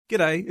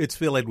G'day, it's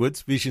Phil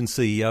Edwards, Vision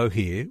CEO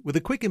here, with a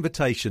quick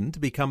invitation to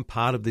become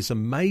part of this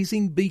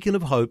amazing beacon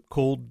of hope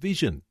called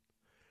Vision.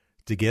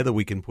 Together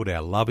we can put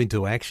our love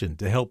into action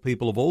to help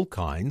people of all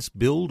kinds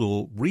build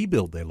or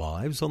rebuild their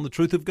lives on the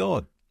truth of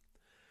God.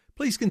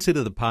 Please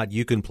consider the part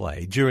you can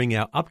play during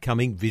our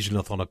upcoming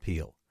Visionathon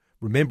appeal,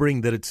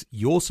 remembering that it's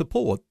your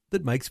support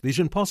that makes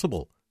Vision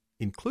possible,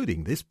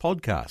 including this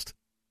podcast.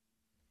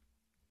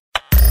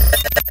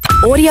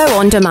 Audio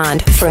on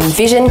demand from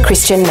Vision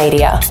Christian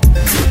Media.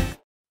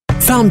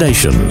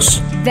 Foundations.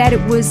 That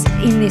it was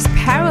in this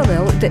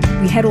parallel that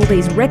we had all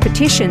these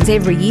repetitions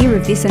every year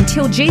of this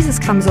until Jesus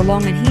comes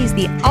along and he is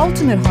the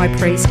ultimate high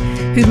priest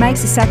who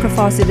makes a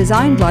sacrifice of his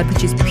own blood,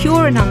 which is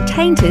pure and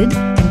untainted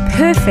and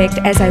perfect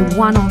as a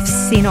one-off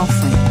sin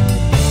offering.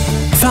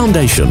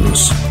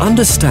 Foundations.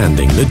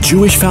 Understanding the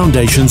Jewish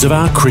foundations of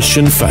our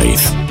Christian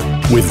faith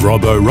with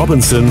Robbo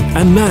Robinson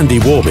and Mandy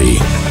Warby.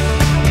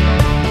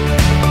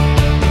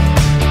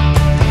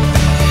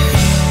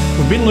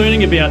 We've been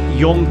learning about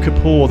Yom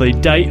Kippur, the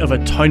Day of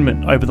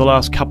Atonement, over the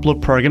last couple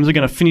of programs. We're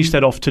going to finish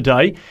that off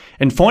today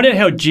and find out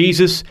how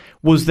Jesus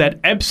was that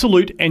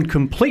absolute and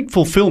complete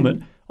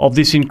fulfillment of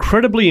this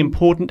incredibly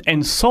important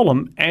and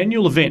solemn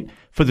annual event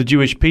for the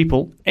Jewish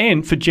people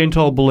and for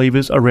Gentile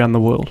believers around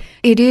the world.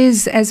 It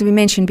is, as we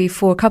mentioned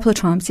before a couple of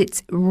times,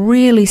 it's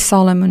really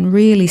solemn and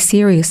really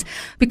serious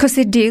because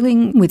they're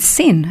dealing with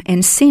sin,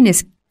 and sin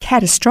is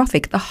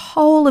catastrophic. The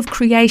whole of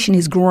creation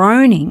is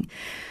groaning,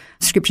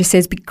 Scripture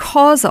says,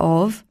 because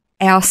of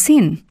our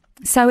sin.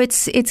 So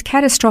it's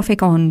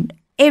catastrophic on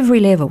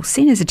every level.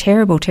 Sin is a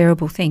terrible,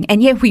 terrible thing,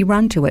 and yet we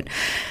run to it.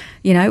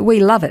 You know,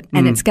 we love it,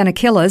 and it's going to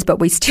kill us, but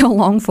we still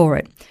long for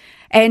it.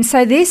 And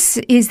so this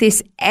is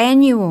this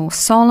annual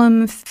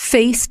solemn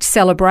feast,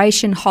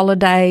 celebration,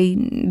 holiday.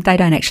 They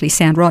don't actually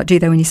sound right, do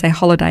they, when you say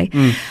holiday?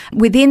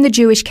 Within the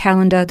Jewish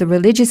calendar, the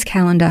religious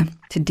calendar,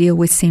 to deal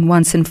with sin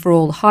once and for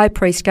all. The high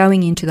priest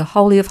going into the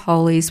Holy of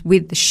Holies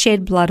with the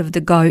shed blood of the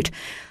goat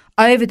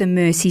over the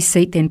mercy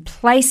seat, then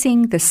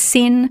placing the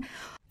sin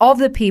of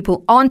the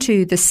people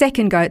onto the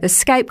second goat, the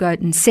scapegoat,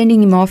 and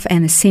sending him off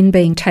and the sin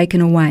being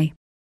taken away.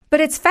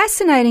 But it's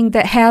fascinating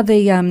that how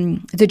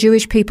the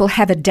Jewish people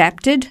have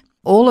adapted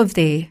all of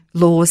their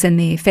laws and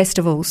their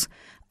festivals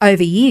over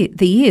the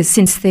years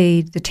since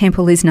the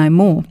temple is no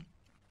more.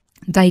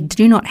 They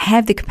do not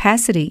have the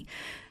capacity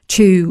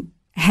to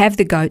have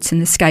the goats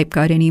and the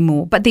scapegoat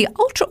anymore. But the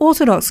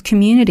ultra-Orthodox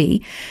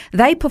community,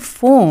 they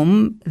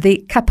perform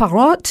the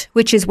kaparot,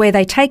 which is where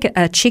they take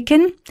a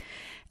chicken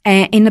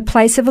in the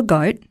place of a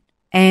goat,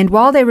 and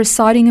while they're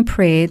reciting a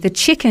prayer, the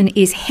chicken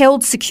is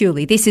held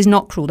securely. This is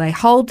not cruel. They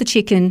hold the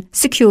chicken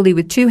securely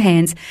with two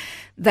hands.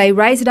 They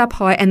raise it up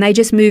high and they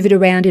just move it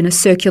around in a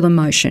circular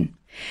motion.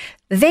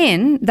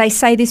 Then they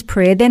say this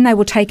prayer. Then they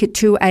will take it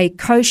to a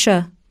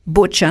kosher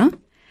butcher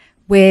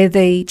where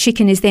the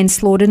chicken is then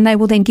slaughtered, and they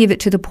will then give it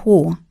to the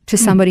poor, to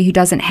somebody who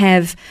doesn't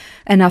have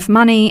enough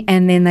money,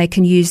 and then they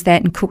can use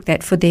that and cook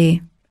that for their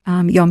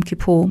Yom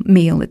Kippur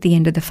meal at the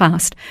end of the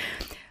fast.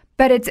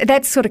 But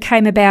that sort of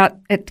came about,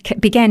 it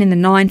began in the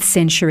 9th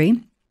century,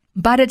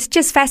 but it's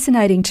just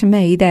fascinating to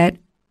me that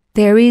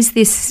there is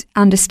this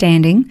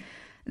understanding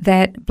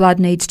that blood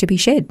needs to be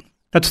shed.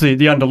 That's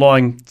the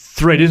underlying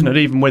thread, isn't it?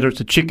 Even whether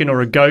it's a chicken or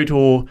a goat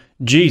or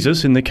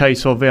Jesus, in the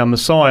case of our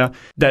Messiah,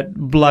 that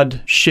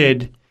blood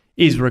shed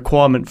is a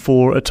requirement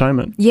for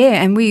atonement.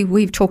 Yeah, and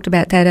we've talked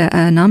about that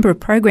a number of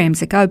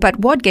programs ago. But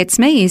what gets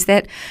me is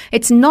that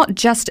it's not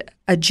just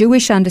a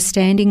Jewish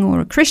understanding or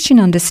a Christian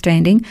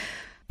understanding.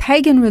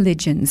 Pagan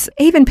religions,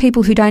 even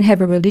people who don't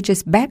have a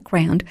religious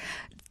background,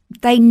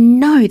 they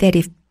know that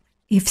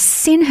if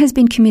sin has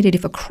been committed,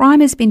 if a crime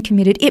has been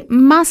committed, it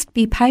must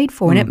be paid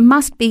for, and it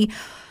must be,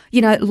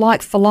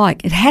 like for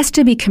like. It has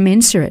to be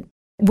commensurate.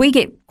 We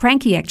get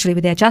cranky, actually,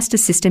 with our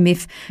justice system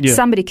if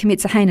somebody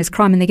commits a heinous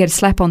crime and they get a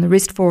slap on the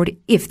wrist for it,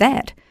 if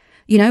that.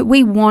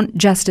 We want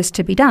justice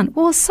to be done.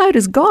 Well, so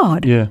does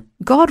God. Yeah.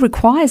 God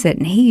requires it,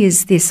 and he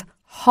is this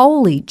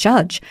holy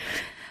judge.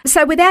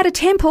 So without a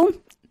temple,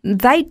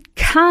 they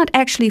can't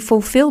actually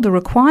fulfill the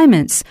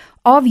requirements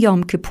of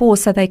Yom Kippur,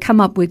 so they come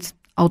up with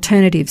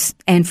alternatives.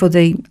 And for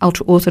the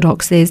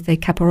ultra-Orthodox, there's the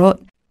kaparot.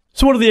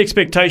 So what are the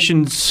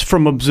expectations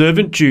from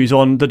observant Jews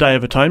on the Day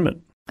of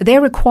Atonement?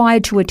 They're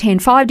required to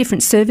attend 5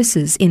 different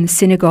services in the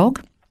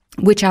synagogue,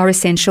 which are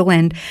essential,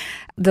 and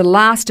the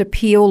last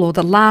appeal or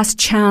the last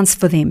chance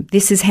for them,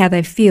 this is how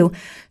they feel,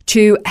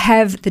 to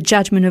have the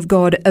judgment of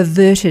God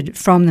averted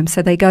from them.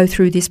 So they go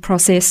through this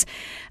process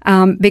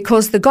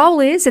because the goal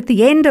is, at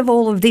the end of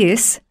all of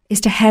this, is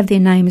to have their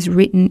names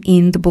written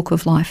in the book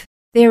of life.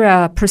 There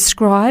are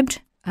prescribed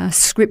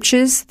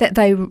scriptures that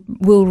they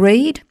will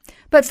read.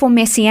 But for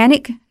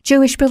Messianic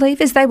Jewish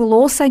believers, they will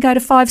also go to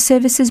 5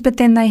 services, but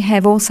then they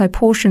have also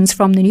portions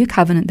from the New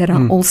Covenant that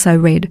are also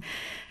read.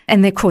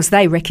 And of course,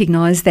 they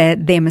recognise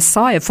that their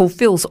Messiah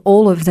fulfills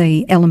all of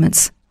the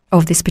elements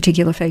of this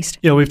particular feast.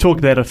 Yeah, we've talked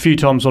about a few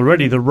times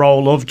already the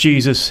role of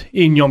Jesus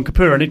in Yom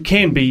Kippur, and it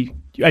can be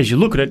as you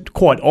look at it,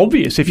 quite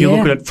obvious if you Yeah.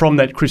 look at it from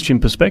that Christian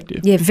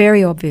perspective. Yeah,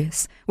 very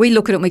obvious. We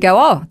look at it and we go,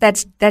 oh,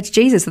 that's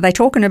Jesus. Are they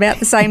talking about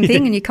the same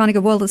thing? And you kind of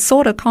go, well, it's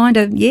sort of, kind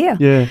of, yeah.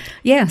 Yeah.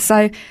 Yeah,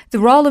 so the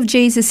role of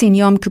Jesus in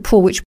Yom Kippur,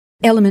 which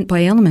element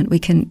by element we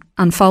can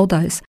unfold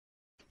those.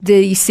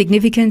 The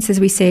significance, as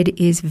we said,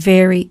 is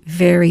very,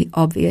 very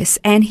obvious.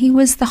 And he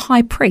was the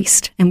high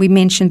priest, and we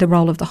mentioned the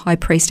role of the high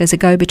priest as a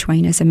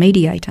go-between, as a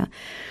mediator.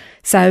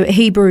 So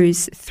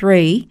Hebrews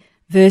 3,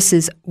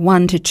 verses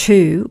 1 to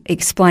 2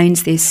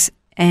 explains this.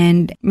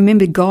 And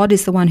remember, God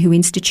is the one who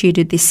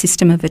instituted this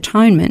system of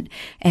atonement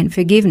and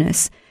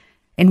forgiveness.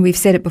 And we've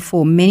said it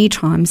before many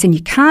times, and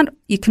you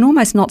can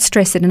almost not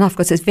stress it enough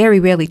because it's very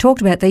rarely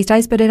talked about these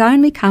days, but it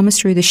only comes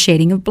through the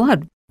shedding of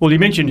blood. Well, you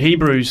mentioned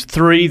Hebrews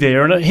 3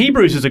 there, and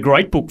Hebrews is a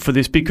great book for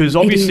this because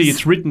obviously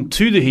it's written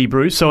to the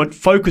Hebrews, so it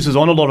focuses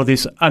on a lot of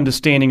this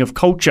understanding of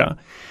culture.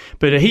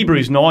 But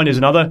Hebrews 9 is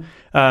another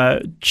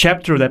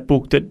chapter of that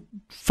book that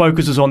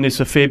focuses on this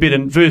a fair bit,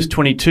 and verse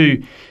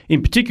 22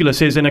 in particular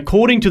says, and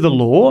according to the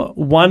law,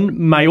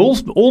 one may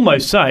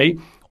almost say,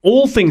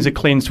 all things are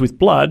cleansed with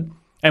blood,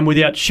 and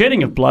without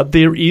shedding of blood,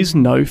 there is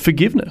no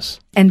forgiveness.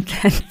 And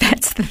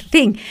that's the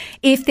thing.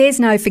 If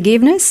there's no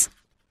forgiveness,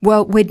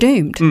 well, we're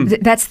doomed.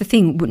 That's the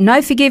thing.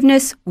 No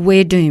forgiveness,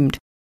 we're doomed.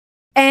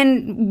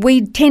 And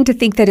we tend to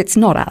think that it's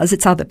not us,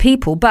 it's other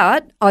people.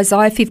 But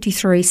Isaiah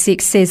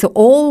 53:6 says,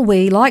 all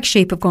we like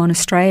sheep have gone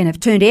astray and have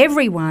turned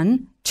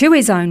everyone to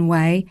his own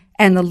way,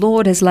 and the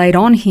Lord has laid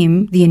on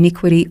him the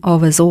iniquity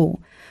of us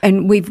all.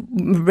 And we've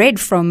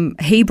read from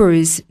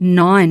Hebrews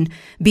 9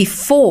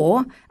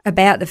 before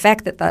about the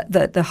fact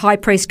that the high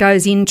priest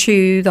goes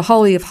into the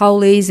Holy of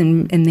Holies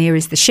and there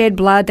is the shed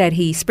blood that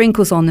he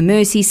sprinkles on the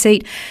mercy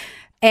seat.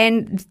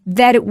 And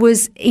that it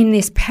was in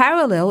this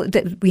parallel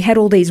that we had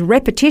all these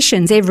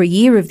repetitions every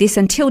year of this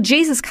until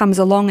Jesus comes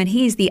along and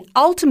he is the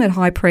ultimate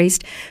high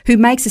priest who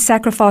makes a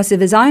sacrifice of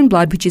his own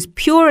blood, which is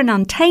pure and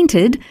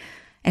untainted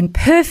and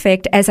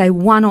perfect as a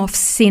one-off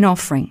sin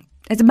offering.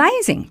 It's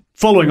amazing.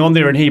 Following on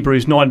there in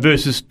Hebrews 9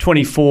 verses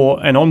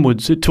 24 and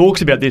onwards, it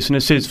talks about this and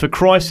it says, for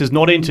Christ has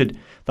not entered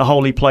the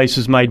holy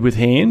places made with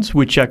hands,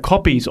 which are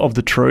copies of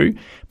the true,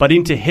 but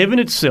into heaven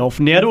itself,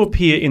 now to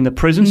appear in the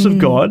presence of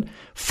God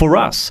for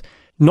us.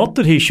 Not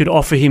that he should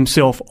offer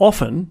himself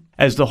often,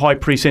 as the high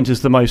priest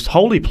enters the most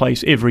holy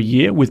place every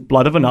year with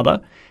blood of another.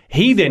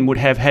 He then would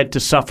have had to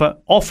suffer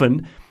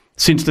often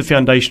since the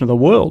foundation of the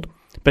world.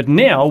 But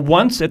now,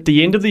 once at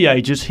the end of the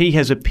ages, he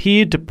has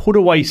appeared to put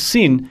away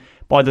sin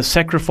by the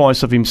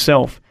sacrifice of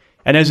himself.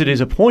 And as it is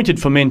appointed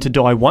for men to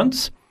die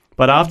once,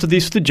 but after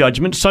this the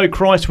judgment, so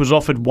Christ was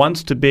offered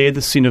once to bear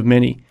the sin of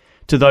many.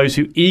 To those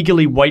who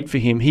eagerly wait for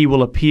him, he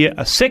will appear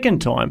a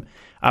second time,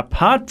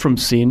 apart from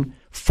sin,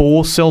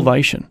 for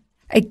salvation.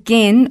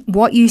 Again,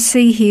 what you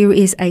see here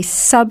is a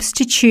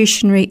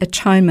substitutionary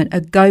atonement,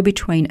 a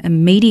go-between, a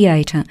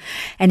mediator.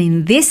 And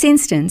in this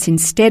instance,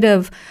 instead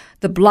of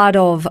the blood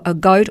of a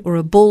goat or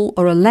a bull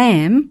or a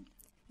lamb,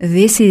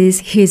 this is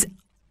his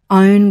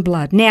own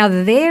blood. Now,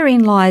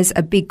 therein lies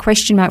a big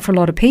question mark for a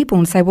lot of people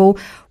and say, well,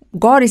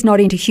 God is not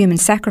into human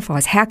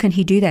sacrifice. How can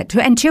he do that?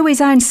 And to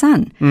his own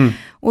son.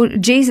 Well,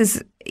 Jesus,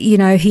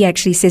 he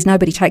actually says,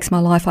 nobody takes my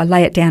life, I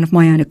lay it down of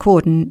my own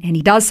accord. And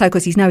he does so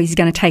because he knows he's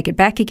going to take it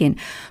back again.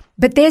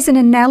 But there's an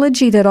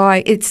analogy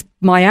it's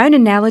my own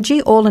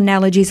analogy. All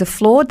analogies are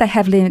flawed. They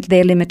have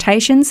their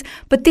limitations.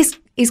 But this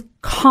is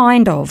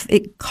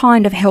it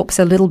kind of helps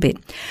a little bit.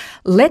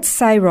 Let's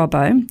say,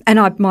 Robbo, and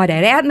I might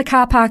add, out in the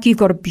car park, you've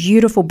got a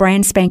beautiful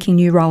brand spanking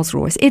new Rolls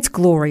Royce. It's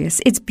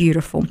glorious. It's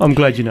beautiful. I'm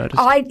glad you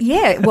noticed.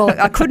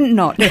 I couldn't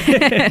not.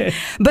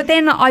 But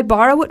then I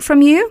borrow it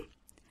from you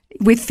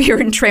with fear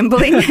and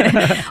trembling.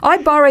 I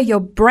borrow your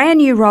brand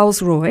new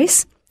Rolls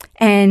Royce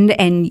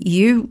and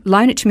you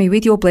loan it to me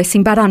with your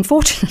blessing, but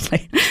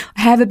unfortunately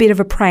I have a bit of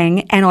a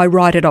prang and I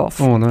write it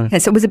off. Oh, no.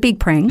 So it was a big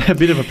prang. A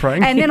bit of a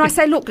prang. And then I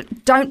say, look,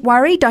 don't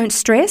worry, don't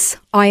stress.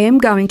 I am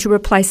going to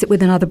replace it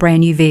with another brand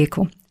new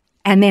vehicle.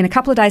 And then a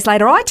couple of days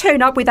later, I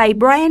turn up with a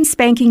brand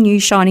spanking new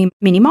shiny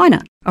Mini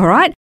Minor, all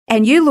right?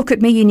 And you look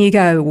at me and you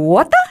go,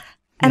 what the?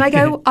 And I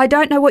go, I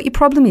don't know what your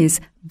problem is.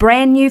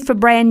 Brand new for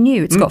brand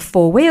new. It's got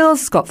 4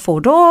 wheels, it's got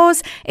 4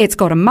 doors, it's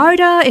got a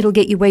motor, it'll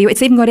get you where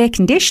it's even got air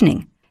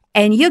conditioning.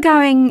 And you're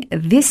going,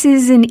 this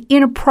is an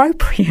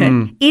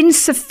inappropriate,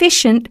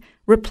 insufficient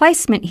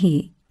replacement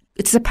here.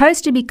 It's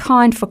supposed to be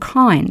kind for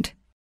kind.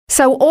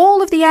 So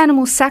all of the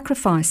animal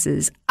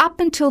sacrifices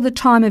up until the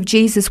time of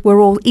Jesus were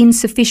all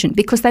insufficient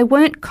because they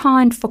weren't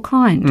kind for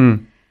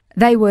kind.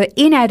 They were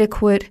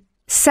inadequate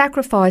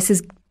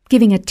sacrifices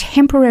giving a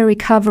temporary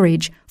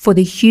coverage for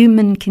the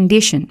human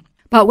condition.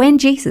 But when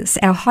Jesus,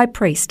 our high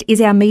priest,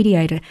 is our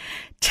mediator,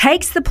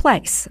 takes the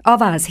place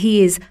of us,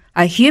 he is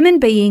a human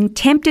being,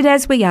 tempted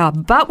as we are,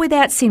 but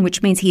without sin,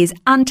 which means he is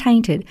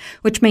untainted,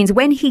 which means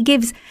when he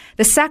gives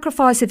the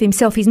sacrifice of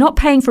himself, he's not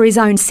paying for his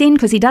own sin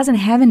because he doesn't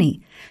have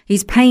any.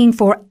 He's paying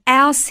for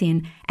our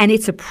sin, and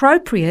it's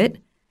appropriate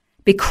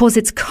because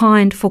it's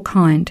kind for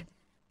kind.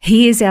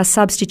 He is our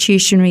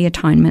substitutionary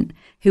atonement.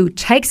 who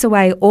takes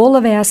away all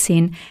of our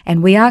sin,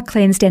 and we are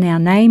cleansed, and our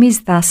name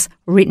is thus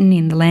written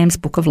in the Lamb's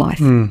Book of Life.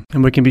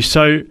 And we can be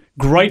so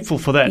grateful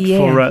for that,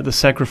 for the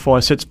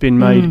sacrifice that's been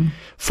made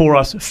for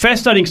us.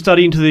 Fascinating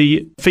study into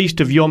the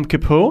Feast of Yom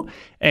Kippur,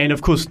 and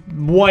of course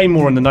way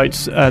more in the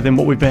notes than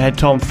what we've had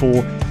time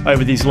for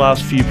over these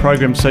last few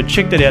programs. So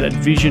check that out at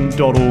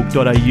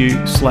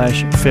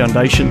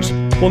vision.org.au/foundations.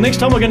 Well, next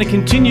time we're going to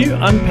continue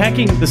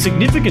unpacking the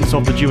significance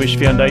of the Jewish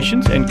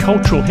foundations and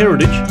cultural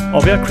heritage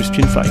of our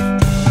Christian faith.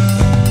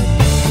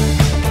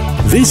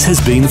 This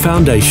has been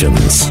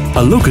Foundations,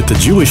 a look at the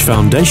Jewish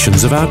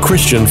foundations of our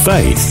Christian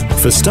faith.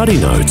 For study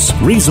notes,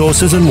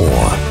 resources and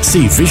more,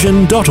 see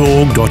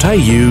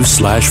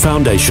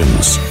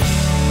vision.org.au/foundations.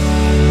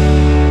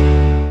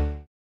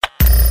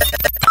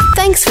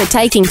 Thanks for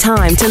taking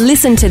time to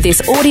listen to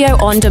this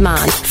audio on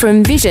demand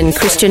from Vision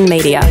Christian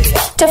Media.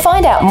 To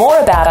find out more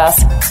about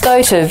us,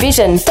 go to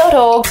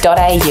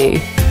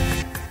vision.org.au.